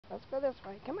Let's go this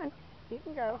way. Come on. You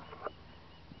can go.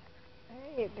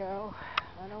 There you go.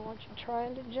 I don't want you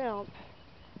trying to jump.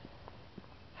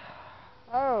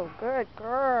 Oh, good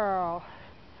girl.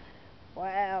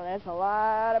 Wow, that's a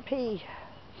lot of pee.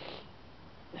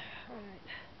 Alright.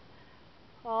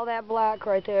 All that black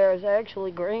right there is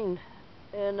actually green.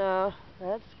 And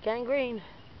that's gangrene.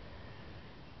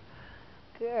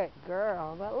 Good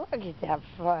girl. But look at that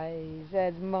face.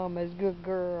 That's Mama's good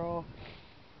girl.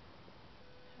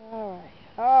 Alright.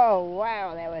 Oh,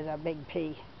 wow, that was a big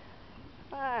pee.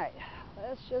 Alright,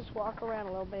 let's just walk around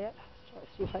a little bit. Let's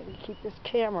see if I can keep this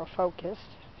camera focused.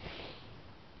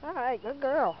 Alright, good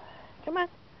girl. Come on.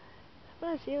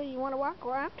 Come on, Celia, you want to walk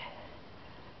around?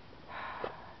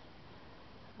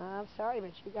 I'm sorry,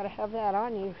 but you got to have that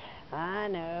on you. I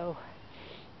know.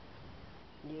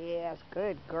 Yes,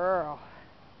 good girl.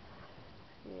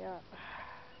 Yeah.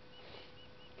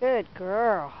 Good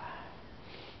girl.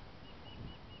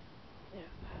 Yeah.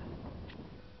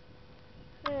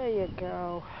 There you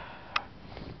go.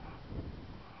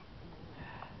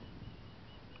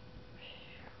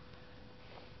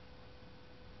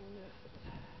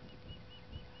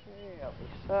 Really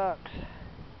sucks.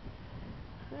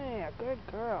 Yeah, good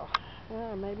girl.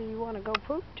 Yeah, maybe you want to go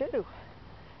poop too.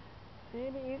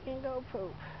 Maybe you can go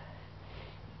poop.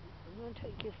 I'm going to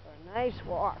take you for a nice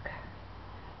walk.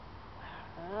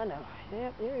 I know.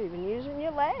 Yep, you're even using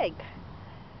your leg.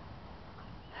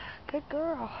 Good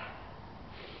girl.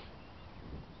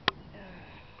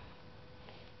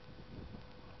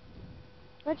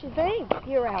 What you think?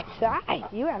 You're outside.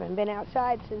 You haven't been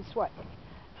outside since what?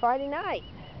 Friday night.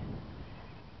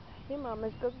 Your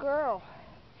mama's a good girl.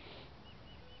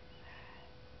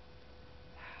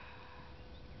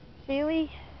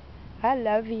 Sealy, I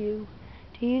love you.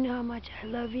 Do you know how much I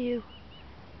love you?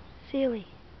 Sealy,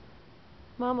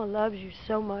 Mama loves you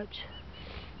so much.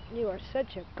 You are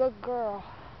such a good girl.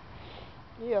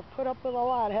 You have put up with a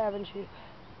lot, haven't you?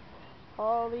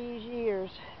 All these years.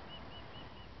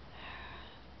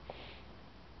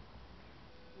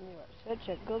 You are such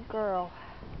a good girl.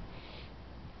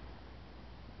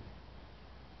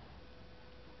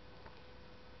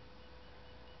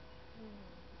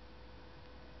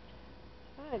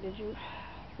 Alright,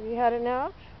 have you had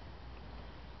enough?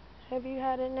 Have you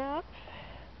had enough?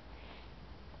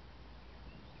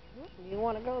 You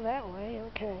want to go that way?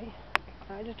 Okay.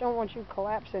 I just don't want you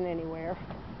collapsing anywhere.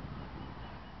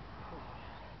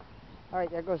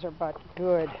 Alright, there goes her butt.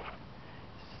 Good.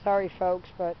 Sorry, folks,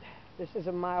 but this is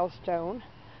a milestone.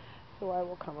 So I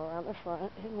will come around the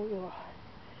front and we will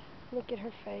look at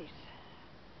her face.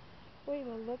 We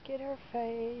will look at her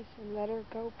face and let her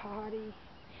go potty.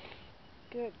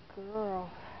 Good girl.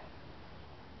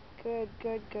 Good,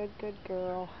 good, good, good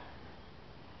girl.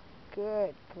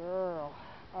 Good girl.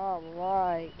 All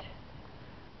right.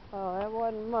 Oh, that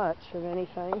wasn't much of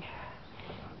anything,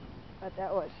 but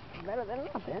that was better than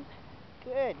nothing.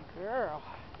 Good girl.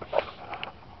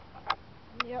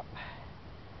 Yep.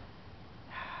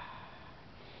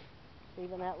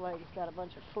 Even that leg's got a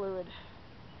bunch of fluid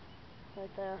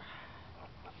right there.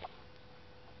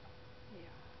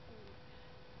 Yeah.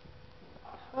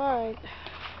 All right.